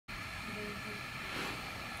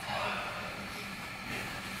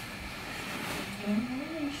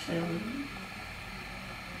medicine.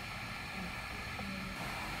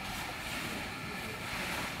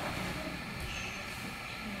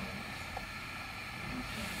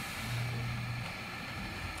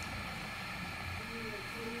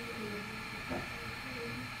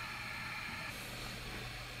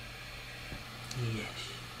 Yes.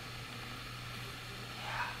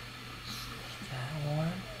 Yeah. Is that warm?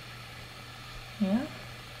 Yeah?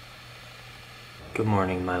 Good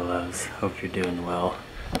morning, my loves. Hope you're doing well.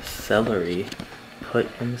 Celery put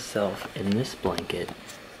himself in this blanket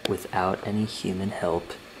without any human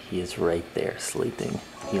help. He is right there sleeping.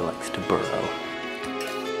 He likes to burrow.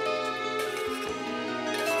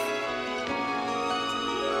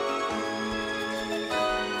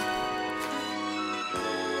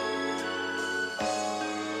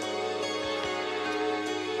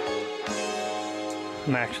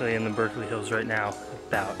 I'm actually in the Berkeley Hills right now,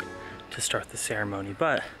 about to start the ceremony,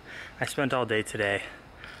 but I spent all day today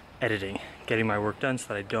editing, getting my work done so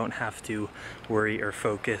that I don't have to worry or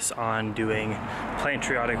focus on doing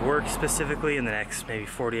Plantriotic work specifically in the next maybe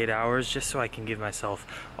 48 hours, just so I can give myself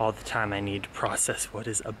all the time I need to process what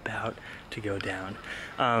is about to go down.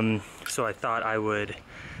 So I thought I would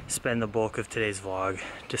spend the bulk of today's vlog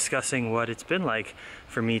discussing what it's been like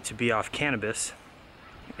for me to be off cannabis.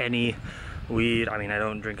 Any weed, I mean, I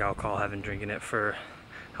don't drink alcohol, haven't drinking it for,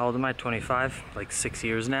 how old am I, 25? Like 6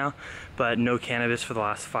 years now, but no cannabis for the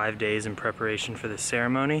last 5 days in preparation for this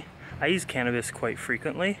ceremony. I use cannabis quite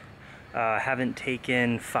frequently. Haven't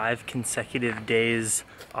taken 5 consecutive days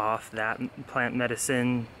off that plant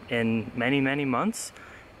medicine in many, many months,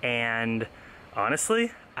 and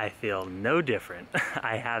honestly, I feel no different.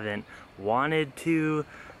 I haven't wanted to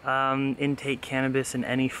intake cannabis in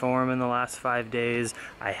any form in the last 5 days.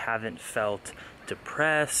 I haven't felt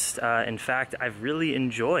depressed. In fact, I've really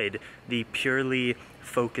enjoyed the purely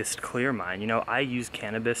focused, clear mind. You know, I use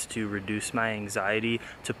cannabis to reduce my anxiety,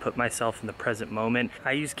 to put myself in the present moment.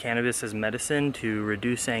 I use cannabis as medicine to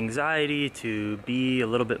reduce anxiety, to be a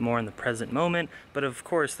little bit more in the present moment. But of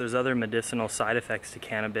course, there's other medicinal side effects to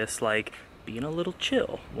cannabis, like being a little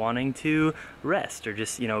chill, wanting to rest, or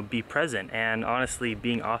just, you know, be present. And honestly,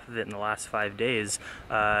 being off of it in the last 5 days,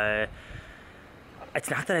 it's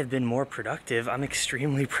not that I've been more productive. I'm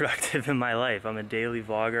extremely productive in my life. I'm a daily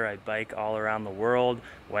vlogger. I bike all around the world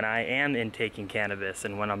when I am intaking cannabis,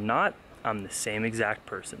 and when I'm not, I'm the same exact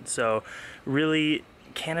person. So really,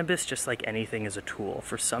 cannabis, just like anything, is a tool.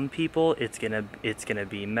 For some people, it's gonna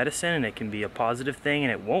be medicine, and it can be a positive thing,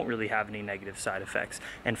 and it won't really have any negative side effects.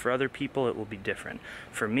 And for other people, it will be different.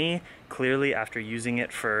 For me, clearly, after using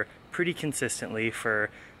it for pretty consistently for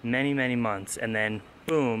many, many months, and then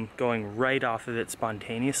boom, going right off of it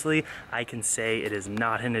spontaneously, I can say it is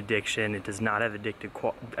not an addiction. It does not have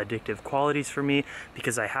addictive qualities for me,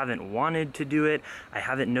 because I haven't wanted to do it. I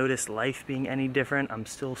haven't noticed life being any different. I'm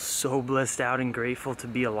still so blissed out and grateful to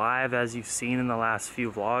be alive, as you've seen in the last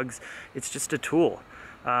few vlogs. It's just a tool.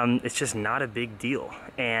 It's just not a big deal.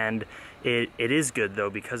 And it is good,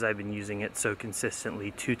 though, because I've been using it so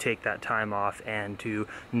consistently, to take that time off and to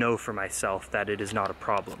know for myself that it is not a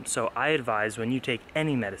problem. So I advise, when you take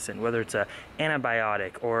any medicine, whether it's an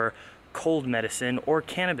antibiotic or cold medicine or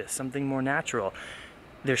cannabis, something more natural,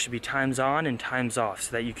 there should be times on and times off,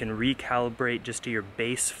 so that you can recalibrate just to your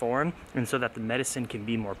base form, and so that the medicine can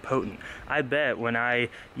be more potent. I bet when I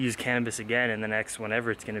use cannabis again in the next,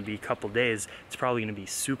 whenever it's going to be, couple days, it's probably going to be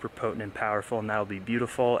super potent and powerful, and that'll be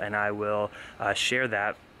beautiful, and I will share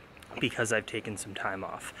that because I've taken some time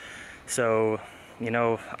off. So, you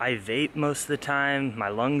know, I vape most of the time. My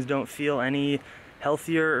lungs don't feel any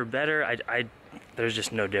healthier or better. There's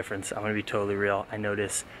just no difference. I'm going to be totally real. I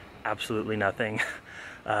notice absolutely nothing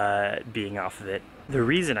being off of it. The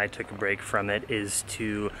reason I took a break from it is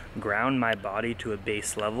to ground my body to a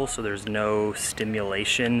base level, so there's no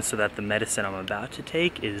stimulation, so that the medicine I'm about to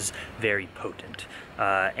take is very potent,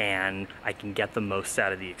 and I can get the most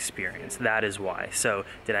out of the experience. That is why. So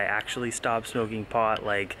did I actually stop smoking pot,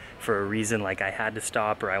 like, for a reason, like I had to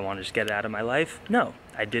stop or I want to just get it out of my life? No,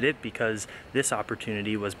 I did it because this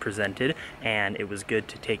opportunity was presented and it was good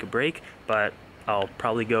to take a break, but I'll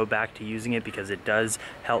probably go back to using it because it does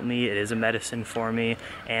help me. It is a medicine for me,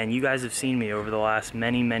 and you guys have seen me over the last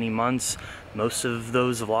many, many months. Most of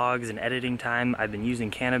those vlogs and editing time, I've been using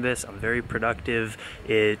cannabis. I'm very productive.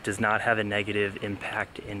 It does not have a negative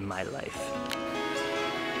impact in my life.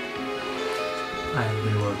 I've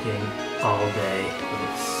been working all day, and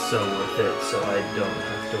it's so worth it, so I don't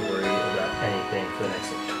have to worry about anything for the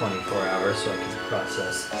next 24 hours, so I can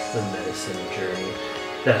process the medicine journey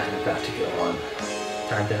that I'm about to go on.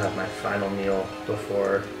 Time to have my final meal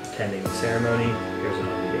before attending the ceremony. Here's what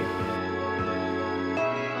I'm eating.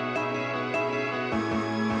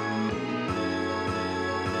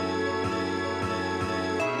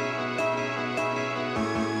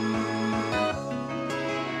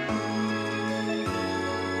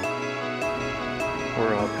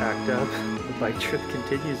 We're all packed up. The bike trip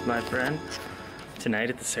continues, my friend. Tonight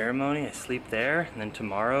at the ceremony, I sleep there, and then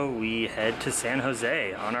tomorrow we head to San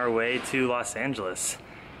Jose on our way to Los Angeles.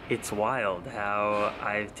 It's wild how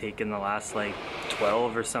I've taken the last like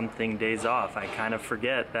 12 or something days off. I kind of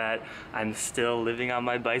forget that I'm still living on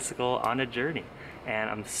my bicycle on a journey.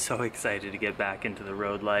 And I'm so excited to get back into the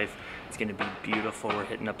road life. It's gonna be beautiful. We're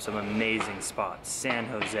hitting up some amazing spots. San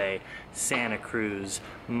Jose, Santa Cruz,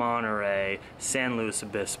 Monterey, San Luis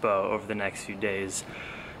Obispo over the next few days.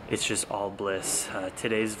 It's just all bliss.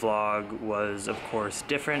 Today's vlog was, of course,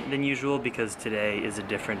 different than usual because today is a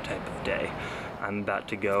different type of day. I'm about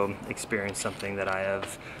to go experience something that I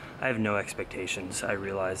have no expectations. I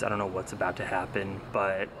realize I don't know what's about to happen,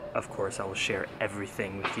 but of course I will share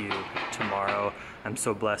everything with you tomorrow. I'm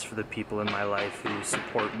so blessed for the people in my life who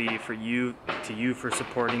support me, to you for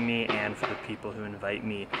supporting me, and for the people who invite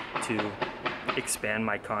me to expand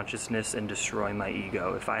my consciousness and destroy my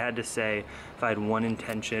ego. If I had to say, if I had one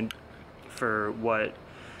intention for what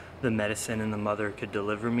the medicine and the mother could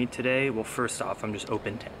deliver me today, well, first off, I'm just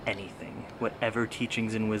open to anything. Whatever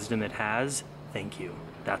teachings and wisdom it has, thank you.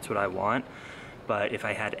 That's what I want. But if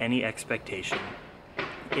I had any expectation,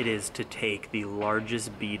 it is to take the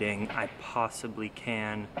largest beating I possibly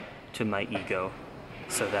can to my ego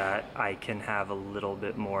so that I can have a little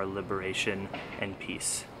bit more liberation and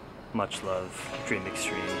peace. Much love, Dream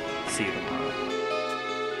Extreme. See you tomorrow.